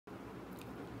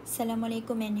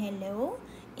Assalamualaikum and hello.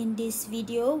 In this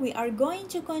video, we are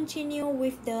going to continue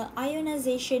with the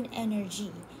ionization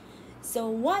energy.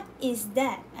 So what is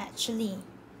that actually?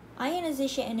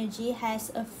 Ionization energy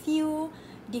has a few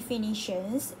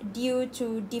definitions due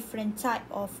to different type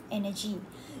of energy.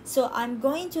 So I'm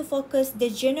going to focus the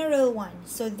general one.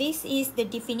 So this is the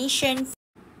definition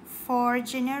for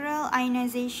general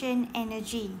ionization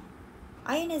energy.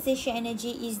 Ionization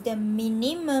energy is the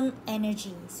minimum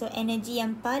energy. So energy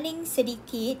yang paling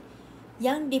sedikit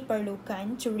yang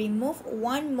diperlukan to remove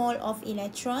 1 mole of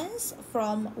electrons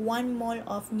from 1 mole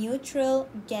of neutral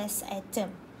gas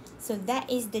atom. So that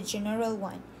is the general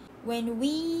one. When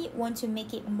we want to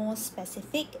make it more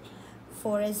specific,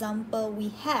 for example, we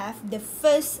have the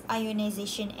first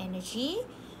ionization energy.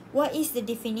 What is the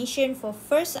definition for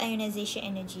first ionization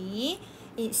energy?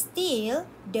 It's still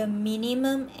the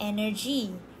minimum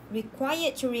energy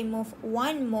required to remove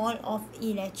 1 mole of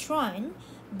electron,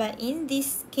 but in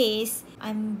this case,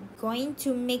 I'm going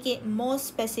to make it more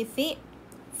specific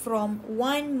from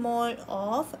 1 mole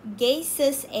of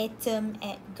gaseous atom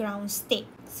at ground state.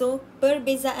 So,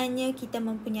 perbezaannya kita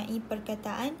mempunyai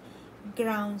perkataan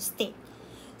ground state.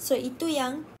 So, itu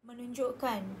yang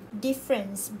menunjukkan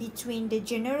difference between the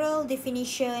general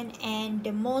definition and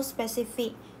the more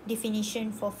specific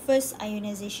definition for first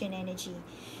ionization energy.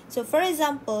 So for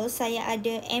example, saya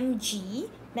ada Mg,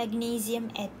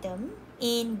 magnesium atom,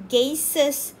 in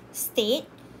gaseous state.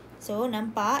 So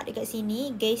nampak dekat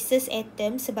sini, gaseous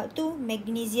atom, sebab tu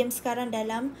magnesium sekarang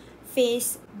dalam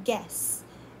phase gas.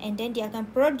 And then dia akan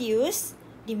produce,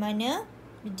 di mana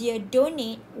dia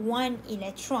donate 1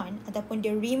 electron ataupun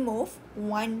dia remove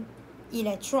 1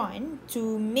 electron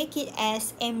to make it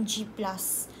as Mg+.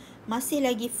 Masih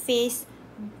lagi phase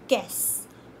gas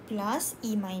plus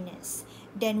E minus.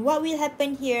 Then what will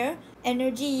happen here?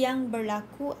 Energy yang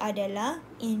berlaku adalah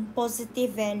in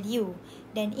positive value.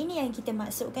 Dan ini yang kita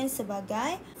maksudkan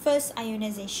sebagai first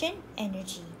ionization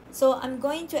energy. So I'm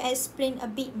going to explain a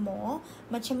bit more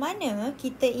macam mana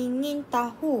kita ingin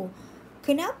tahu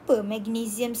kenapa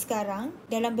magnesium sekarang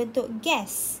dalam bentuk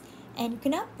gas. And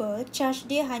kenapa charge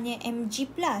dia hanya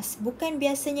Mg+, bukan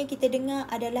biasanya kita dengar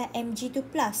adalah Mg2+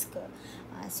 ke?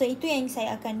 So itu yang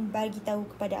saya akan bagi tahu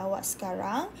kepada awak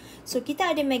sekarang. So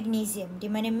kita ada magnesium, di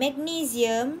mana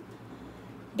magnesium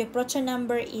the proton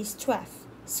number is 12.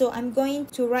 So I'm going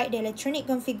to write the electronic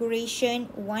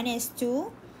configuration 1s2,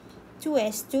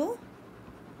 2s2,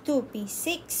 2p6,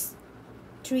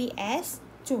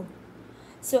 3s2.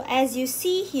 So as you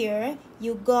see here,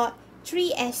 you got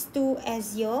 3s2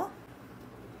 as your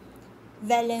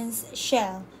valence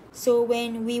shell. So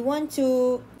when we want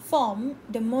to form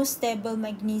the most stable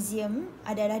magnesium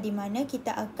adalah di mana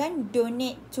kita akan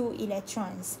donate 2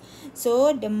 electrons.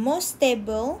 So the most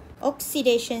stable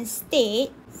oxidation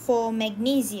state for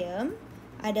magnesium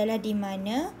adalah di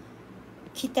mana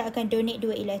kita akan donate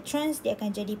 2 electrons, dia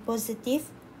akan jadi positive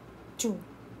 2.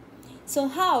 So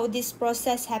how this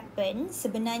process happen?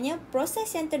 Sebenarnya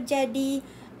proses yang terjadi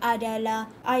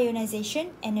adalah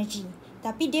ionization energy.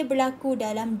 Tapi dia berlaku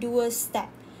dalam 2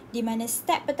 step. Di mana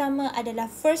step pertama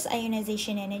adalah first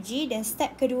ionization energy dan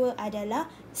step kedua adalah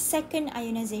second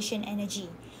ionization energy.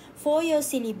 For your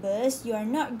syllabus, you are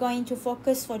not going to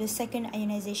focus for the second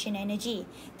ionization energy.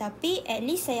 Tapi at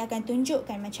least saya akan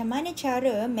tunjukkan macam mana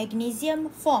cara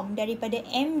magnesium form daripada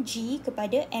Mg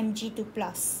kepada Mg2+.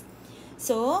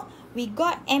 So, we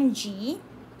got Mg,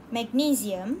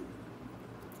 magnesium,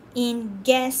 in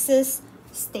gaseous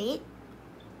state.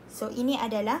 So, ini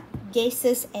adalah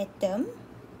gaseous atom.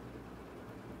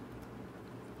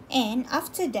 And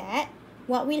after that,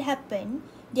 what will happen?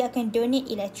 Dia akan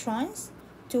donate electrons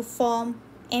to form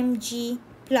Mg+.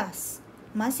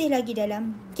 Masih lagi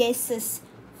dalam gaseous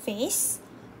phase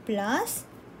plus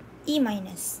E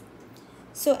minus.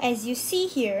 So as you see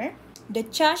here, the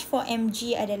charge for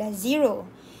Mg adalah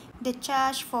 0. The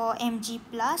charge for Mg+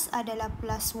 adalah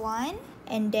 +1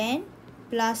 and then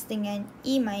plus dengan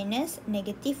E minus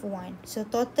 -1. So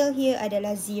total here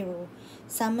adalah 0.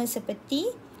 Sama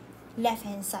seperti left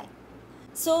hand side.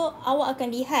 So awak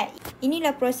akan lihat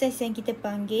inilah proses yang kita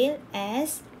panggil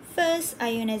as first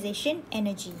ionization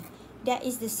energy. That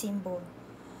is the symbol.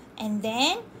 And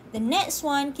then the next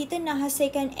one, kita nak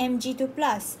hasilkan Mg2+.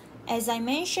 As I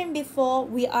mentioned before,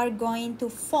 we are going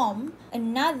to form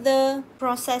another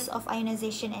process of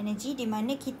ionization energy di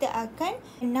mana kita akan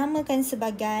namakan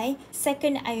sebagai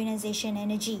second ionization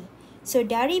energy. So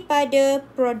daripada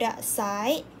product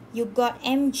side, you got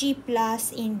Mg+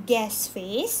 in gas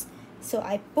phase. So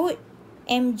I put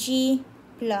Mg+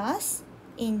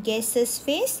 in gaseous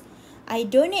phase. I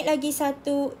donate lagi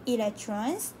 1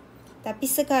 electrons. Tapi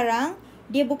sekarang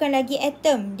dia bukan lagi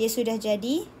atom, dia sudah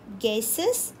jadi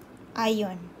gaseous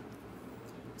ion.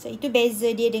 So itu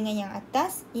beza dia dengan yang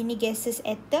atas. Ini gaseous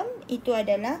atom, itu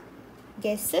adalah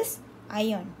gaseous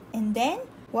ion. And then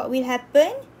what will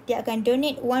happen? Dia akan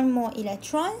donate one more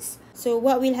electrons. So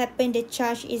what will happen? The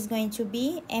charge is going to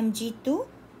be Mg2+.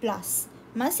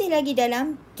 Masih lagi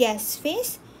dalam gas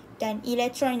phase dan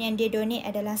elektron yang dia donate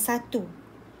adalah 1.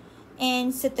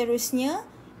 And seterusnya,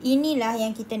 inilah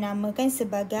yang kita namakan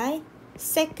sebagai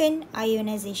second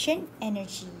ionization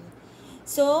energy.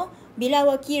 So, bila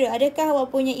awak kira, adakah awak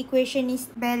punya equation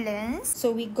is balanced? So,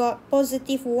 we got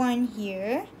positive 1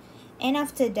 here. And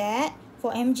after that,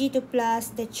 for Mg2+,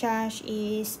 the charge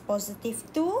is positive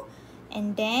 2.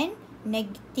 And then,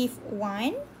 negative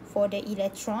 1 for the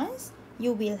electrons,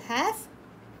 you will have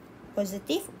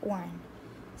positive 1.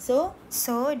 So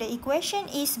the equation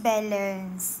is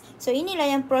balanced. So inilah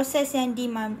yang proses yang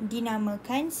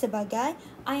dinamakan sebagai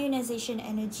ionization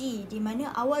energy, di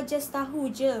mana awak just tahu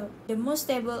je the most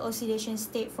stable oscillation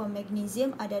state for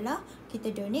magnesium adalah kita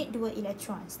donate 2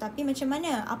 electrons. Tapi macam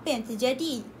mana? Apa yang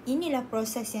terjadi? Inilah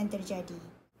proses yang terjadi.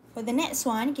 For the next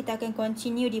one, kita akan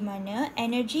continue di mana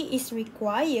energy is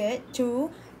required to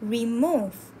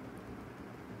remove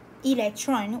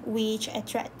electron which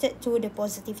attracted to the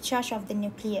positive charge of the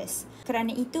nucleus. Kerana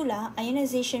itulah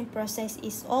ionization process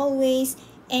is always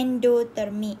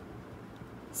endothermic.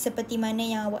 Seperti mana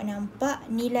yang awak nampak,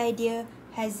 nilai dia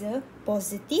has a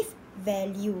positive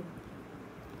value.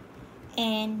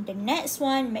 And the next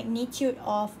one, magnitude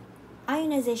of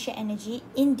ionization energy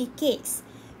indicates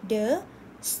the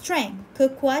strength,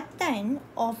 kekuatan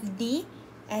of the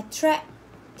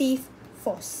attractive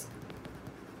force,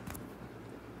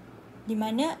 di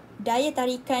mana daya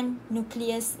tarikan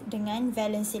nukleus dengan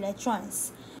valence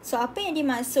electrons. So, apa yang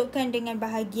dimaksudkan dengan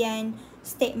bahagian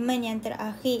statement yang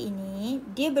terakhir ini,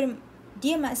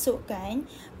 dia maksudkan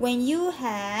when you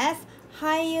have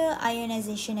higher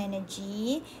ionization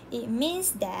energy, it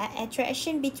means that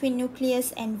attraction between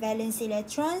nucleus and valence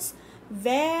electrons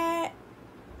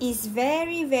is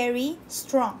very, very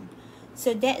strong.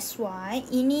 So, that's why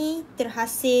ini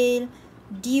terhasil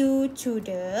due to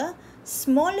the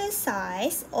smaller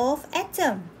size of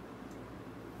atom.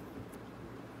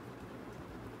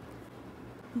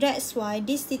 That's why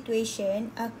this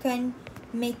situation akan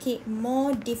make it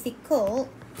more difficult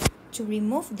to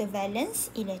remove the valence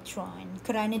electron.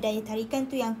 Kerana daya tarikan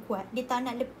tu yang kuat, dia tak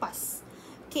nak lepas.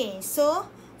 Okay, so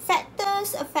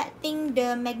factors affecting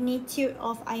the magnitude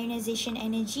of ionization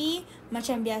energy,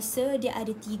 macam biasa dia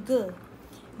ada 3.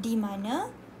 Di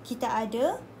mana kita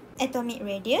ada atomic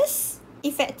radius,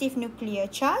 effective nuclear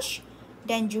charge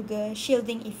dan juga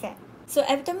shielding effect. So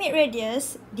atomic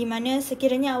radius, di mana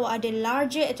sekiranya awak ada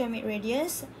larger atomic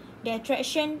radius, the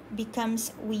attraction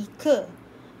becomes weaker.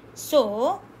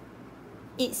 So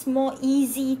it's more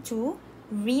easy to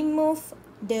remove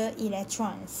the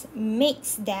electrons,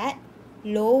 makes that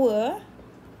lower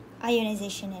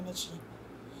ionization energy.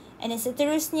 And then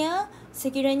seterusnya,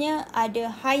 sekiranya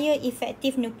ada higher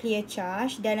effective nuclear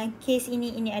charge, dalam kes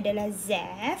ini adalah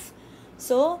ZEF,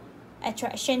 so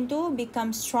attraction tu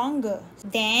becomes stronger.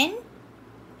 Then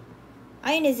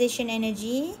ionization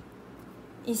energy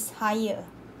is higher.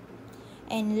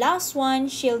 And last one,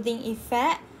 shielding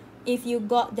effect. If you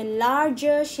got the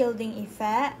larger shielding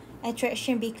effect,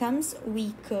 attraction becomes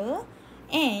weaker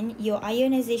and your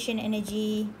ionization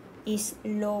energy is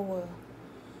lower.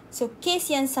 So case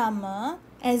yang sama,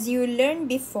 as you learned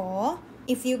before,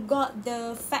 if you got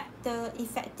the factor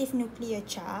effective nuclear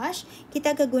charge,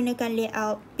 kita akan gunakan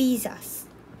layout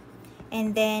PISAS.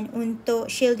 And then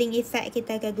untuk shielding effect,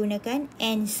 kita akan gunakan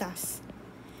NSAS.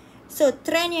 So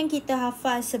trend yang kita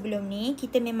hafal sebelum ni,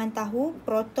 kita memang tahu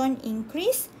proton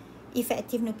increase,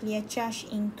 effective nuclear charge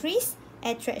increase,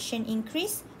 attraction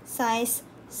increase, size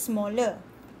smaller.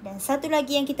 Dan satu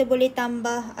lagi yang kita boleh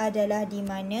tambah adalah di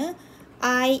mana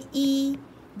IE,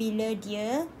 bila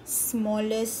dia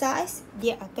smaller size,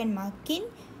 dia akan makin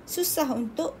susah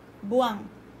untuk buang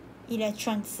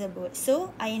elektron tersebut.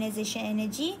 So, ionization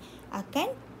energy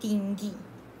akan tinggi.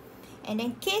 And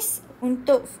then case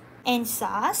untuk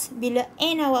NSAS, bila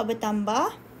N awak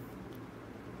bertambah,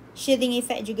 shielding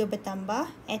effect juga bertambah,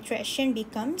 attraction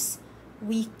becomes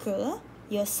weaker,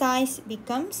 your size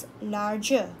becomes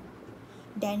larger.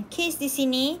 Dan case di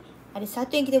sini, ada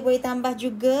satu yang kita boleh tambah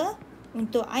juga,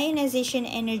 untuk ionization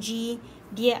energy,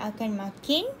 dia akan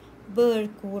makin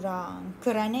berkurang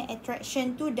kerana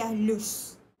attraction tu dah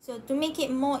loose. So to make it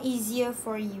more easier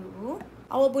for you,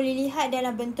 awak boleh lihat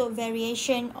dalam bentuk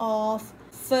variation of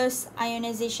first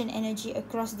ionization energy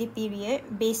across the period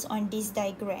based on this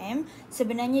diagram.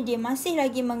 Sebenarnya dia masih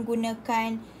lagi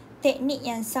menggunakan teknik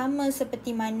yang sama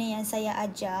seperti mana yang saya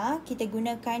ajar. Kita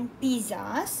gunakan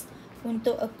pizzas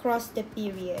untuk across the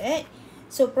period.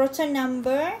 So proton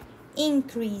number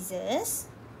increases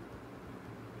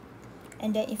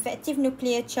and the effective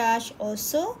nuclear charge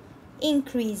also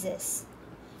increases.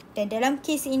 Dan dalam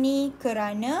kes ini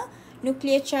kerana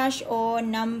nuclear charge or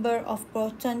number of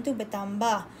proton tu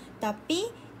bertambah,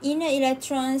 tapi inner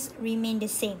electrons remain the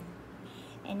same.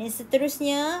 And then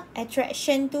seterusnya,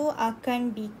 attraction tu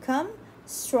akan become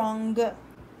stronger.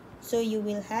 So you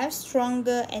will have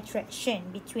stronger attraction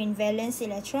between valence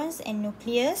electrons and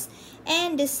nucleus,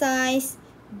 and the size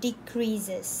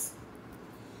decreases.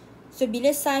 So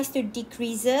bila size tu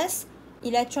decreases,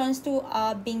 electrons tu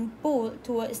are being pulled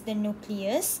towards the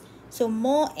nucleus. So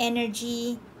more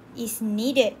energy is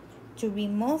needed to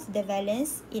remove the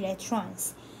valence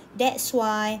electrons. That's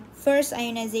why first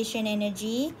ionization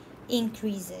energy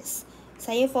increases.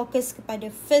 Saya fokus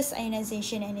kepada first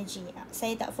ionization energy.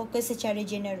 Saya tak fokus secara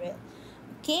general.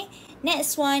 Okay,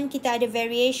 next one kita ada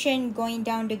variation going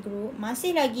down the group.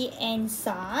 Masih lagi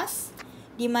NSAS,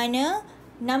 di mana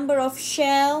number of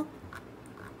shell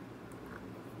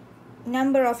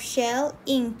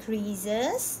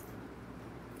increases.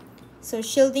 So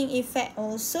shielding effect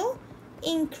also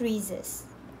increases.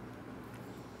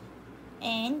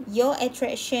 And your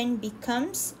attraction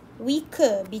becomes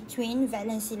weaker between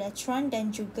valence electron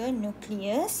dan juga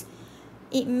nucleus.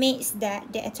 It makes that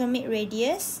the atomic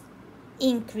radius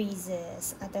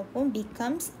increases ataupun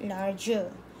becomes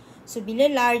larger. So bila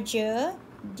larger,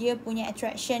 dia punya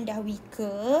attraction dah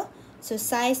weaker. So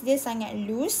size dia sangat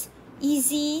loose,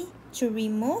 easy to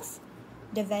remove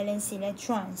the valence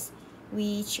electrons,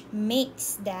 which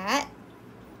makes that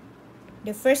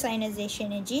the first ionization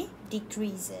energy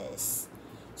decreases.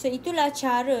 So itulah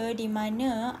cara di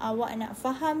mana awak nak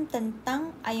faham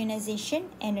tentang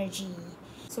ionization energy.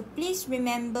 So please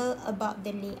remember about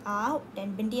the layout,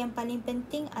 dan benda yang paling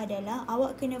penting adalah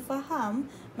awak kena faham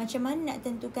macam mana nak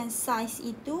tentukan size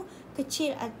itu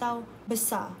kecil atau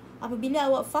besar.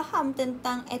 Apabila awak faham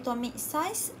tentang atomic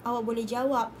size, awak boleh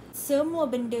jawab semua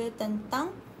benda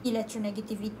tentang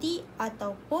electronegativity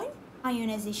ataupun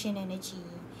ionization energy.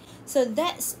 So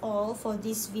that's all for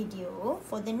this video.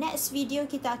 For the next video,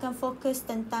 kita akan fokus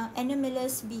tentang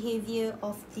anomalous behavior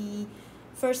of the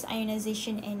first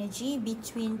ionization energy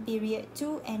between period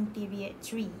 2 and period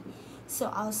 3. So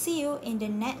I'll see you in the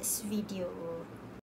next video.